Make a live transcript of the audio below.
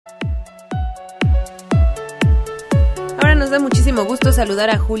nos da muchísimo gusto saludar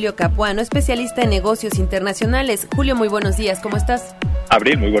a Julio Capuano, especialista en negocios internacionales. Julio, muy buenos días, ¿cómo estás?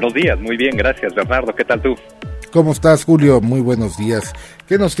 Abril, muy buenos días, muy bien, gracias. Bernardo, ¿qué tal tú? ¿Cómo estás, Julio? Muy buenos días.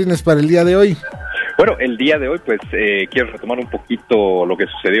 ¿Qué nos tienes para el día de hoy? Bueno, el día de hoy, pues, quiero retomar un poquito lo que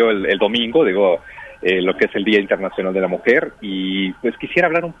sucedió el domingo, lo que es el Día Internacional de la Mujer, y pues quisiera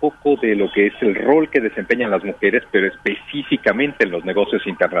hablar un poco de lo que es el rol que desempeñan las mujeres, pero específicamente en los negocios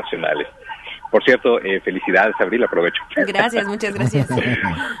internacionales. Por cierto, felicidades, Abril, aprovecho. Gracias, muchas gracias.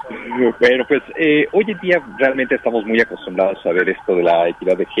 Bueno, pues hoy en día realmente estamos muy acostumbrados a ver esto de la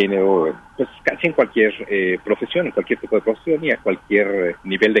equidad de género, pues casi en cualquier profesión, en cualquier tipo de profesión y a cualquier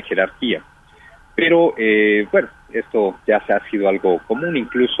nivel de jerarquía. Pero, bueno, esto ya se ha sido algo común,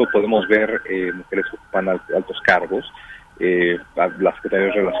 incluso podemos ver mujeres que ocupan altos cargos. La Secretaría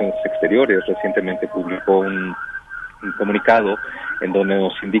de Relaciones Exteriores recientemente publicó un comunicado en donde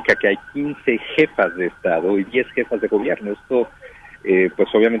nos indica que hay 15 jefas de Estado y 10 jefas de gobierno. Esto, pues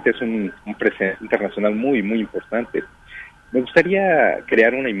obviamente es un precedente internacional muy, muy importante. Me gustaría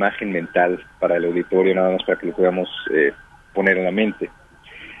crear una imagen mental para el auditorio, nada más para que lo podamos poner en la mente.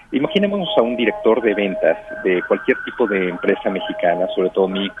 Imaginémonos a un director de ventas de cualquier tipo de empresa mexicana, sobre todo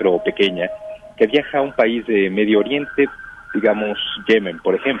micro o pequeña, que viaja a un país de Medio Oriente, digamos Yemen,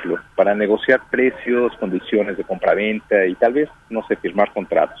 por ejemplo, para negociar precios, condiciones de compraventa y tal vez, no sé, firmar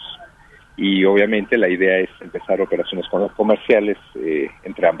contratos. Y obviamente la idea es empezar operaciones comerciales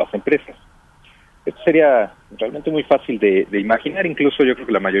entre ambas empresas. Esto sería realmente muy fácil de imaginar, incluso yo creo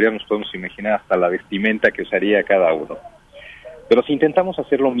que la mayoría nos podemos imaginar hasta la vestimenta que usaría cada uno. Pero si intentamos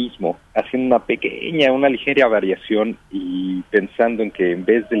hacer lo mismo, haciendo una ligera variación y pensando en que en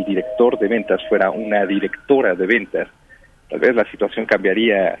vez del director de ventas fuera una directora de ventas, tal vez la situación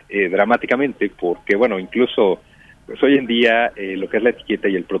cambiaría dramáticamente, porque bueno, incluso pues hoy en día lo que es la etiqueta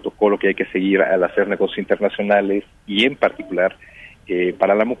y el protocolo que hay que seguir al hacer negocios internacionales y en particular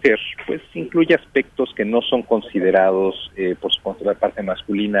para la mujer, pues incluye aspectos que no son considerados por su contraparte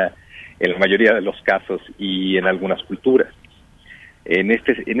masculina en la mayoría de los casos y en algunas culturas. En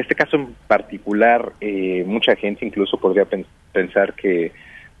este caso en particular, mucha gente incluso podría pensar que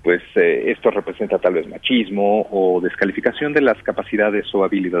pues esto representa tal vez machismo o descalificación de las capacidades o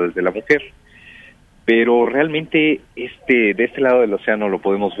habilidades de la mujer. Pero realmente de este lado del océano lo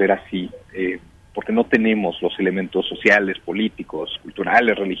podemos ver así, porque no tenemos los elementos sociales, políticos,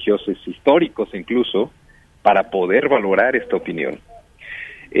 culturales, religiosos, históricos incluso, para poder valorar esta opinión.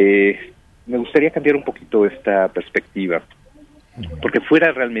 Me gustaría cambiar un poquito esta perspectiva, porque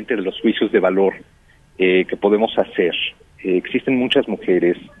fuera realmente de los juicios de valor que podemos hacer, existen muchas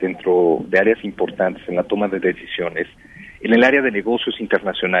mujeres dentro de áreas importantes en la toma de decisiones, en el área de negocios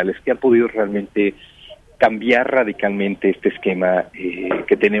internacionales, que han podido realmente cambiar radicalmente este esquema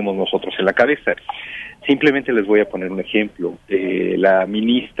que tenemos nosotros en la cabeza. Simplemente les voy a poner un ejemplo. La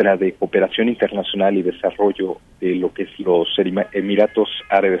ministra de Cooperación Internacional y Desarrollo de lo que es los Emiratos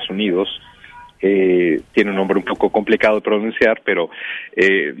Árabes Unidos, tiene un nombre un poco complicado de pronunciar, pero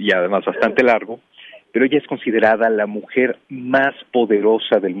y además bastante largo, pero ella es considerada la mujer más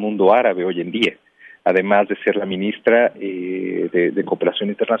poderosa del mundo árabe hoy en día, además de ser la ministra de Cooperación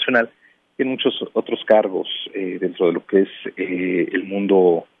Internacional, tiene muchos otros cargos dentro de lo que es el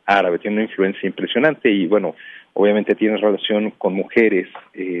mundo árabe, tiene una influencia impresionante y bueno, obviamente tiene relación con mujeres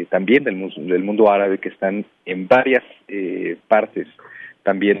también del mundo árabe que están en varias partes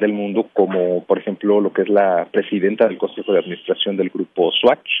también del mundo, como por ejemplo lo que es la presidenta del Consejo de Administración del grupo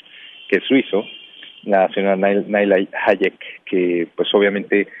Swatch, que es suizo, la señora Naila Hayek, que pues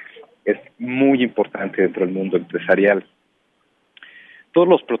obviamente es muy importante dentro del mundo empresarial. Todos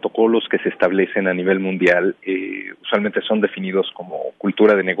los protocolos que se establecen a nivel mundial usualmente son definidos como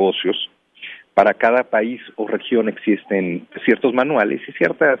cultura de negocios. Para cada país o región existen ciertos manuales y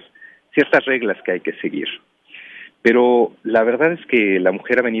ciertas reglas que hay que seguir. Pero la verdad es que la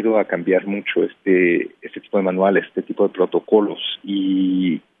mujer ha venido a cambiar mucho este tipo de manuales, este tipo de protocolos,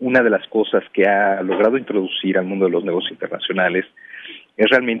 y una de las cosas que ha logrado introducir al mundo de los negocios internacionales es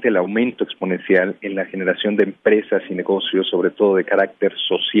realmente el aumento exponencial en la generación de empresas y negocios, sobre todo de carácter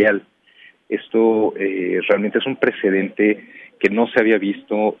social. Esto realmente es un precedente que no se había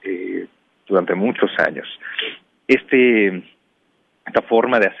visto durante muchos años. Esta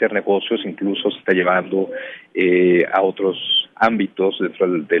forma de hacer negocios incluso se está llevando a otros ámbitos dentro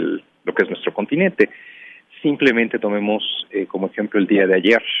de lo que es nuestro continente. Simplemente tomemos como ejemplo el día de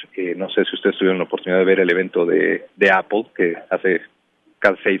ayer. No sé si ustedes tuvieron la oportunidad de ver el evento de Apple, que hace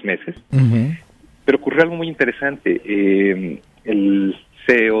cada 6 meses. Uh-huh. Pero ocurrió algo muy interesante. El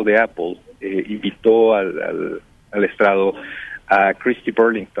CEO de Apple invitó al estrado a Christy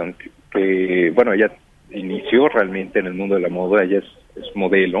Burlington, que bueno, ella inició realmente en el mundo de la moda, ella es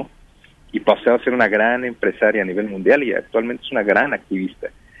modelo, y pasó a ser una gran empresaria a nivel mundial y actualmente es una gran activista.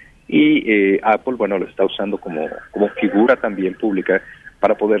 Y Apple, bueno, lo está usando como figura también pública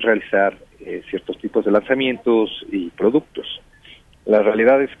para poder realizar ciertos tipos de lanzamientos y productos. La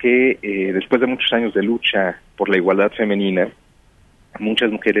realidad es que después de muchos años de lucha por la igualdad femenina,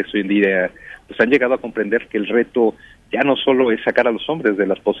 muchas mujeres hoy en día pues han llegado a comprender que el reto ya no solo es sacar a los hombres de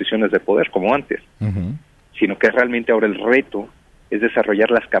las posiciones de poder como antes, sino que realmente ahora el reto es desarrollar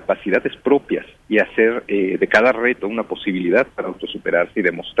las capacidades propias y hacer de cada reto una posibilidad para autosuperarse y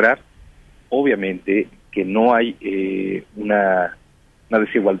demostrar, obviamente, que no hay una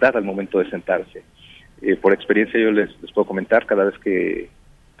desigualdad al momento de sentarse. Por experiencia yo les puedo comentar, cada vez que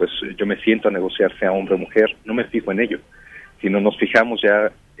pues yo me siento a negociar, sea hombre o mujer, no me fijo en ello, sino nos fijamos ya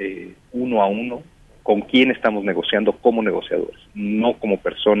uno a uno con quién estamos negociando como negociadores, no como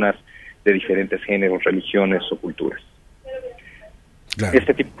personas de diferentes géneros, religiones o culturas. Claro.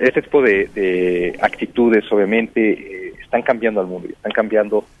 Este tipo de actitudes obviamente están cambiando al mundo, están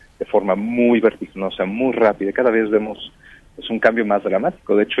cambiando de forma muy vertiginosa, muy rápida. Cada vez vemos pues un cambio más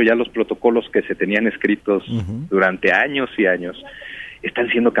dramático. De hecho, ya los protocolos que se tenían escritos durante años y años están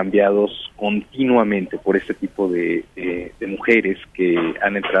siendo cambiados continuamente por este tipo de mujeres que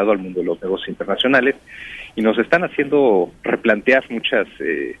han entrado al mundo de los negocios internacionales y nos están haciendo replantear muchas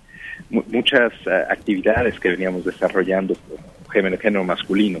actividades que veníamos desarrollando como género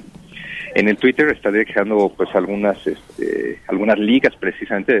masculino. En el Twitter estaré dejando pues algunas ligas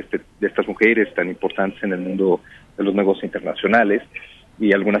precisamente de estas mujeres tan importantes en el mundo de los negocios internacionales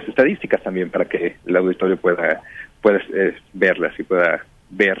y algunas estadísticas también para que el auditorio pueda verlas y pueda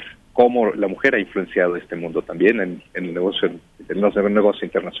ver cómo la mujer ha influenciado este mundo también en los negocios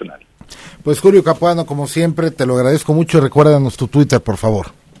internacionales. Pues Julio Capuano, como siempre, te lo agradezco mucho y recuérdanos tu Twitter, por favor.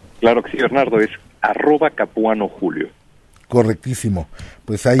 Claro que sí, Bernardo, es @CapuanoJulio. Correctísimo.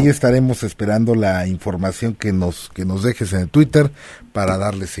 Pues ahí estaremos esperando la información que nos dejes en el Twitter para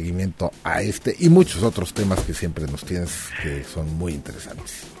darle seguimiento a este y muchos otros temas que siempre nos tienes, que son muy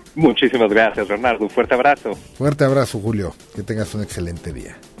interesantes. Muchísimas gracias, Bernardo. Un fuerte abrazo. Fuerte abrazo, Julio. Que tengas un excelente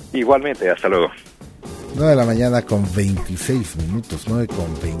día. Igualmente, hasta luego. 9 de la mañana con 26 minutos,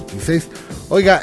 9:26. Oiga,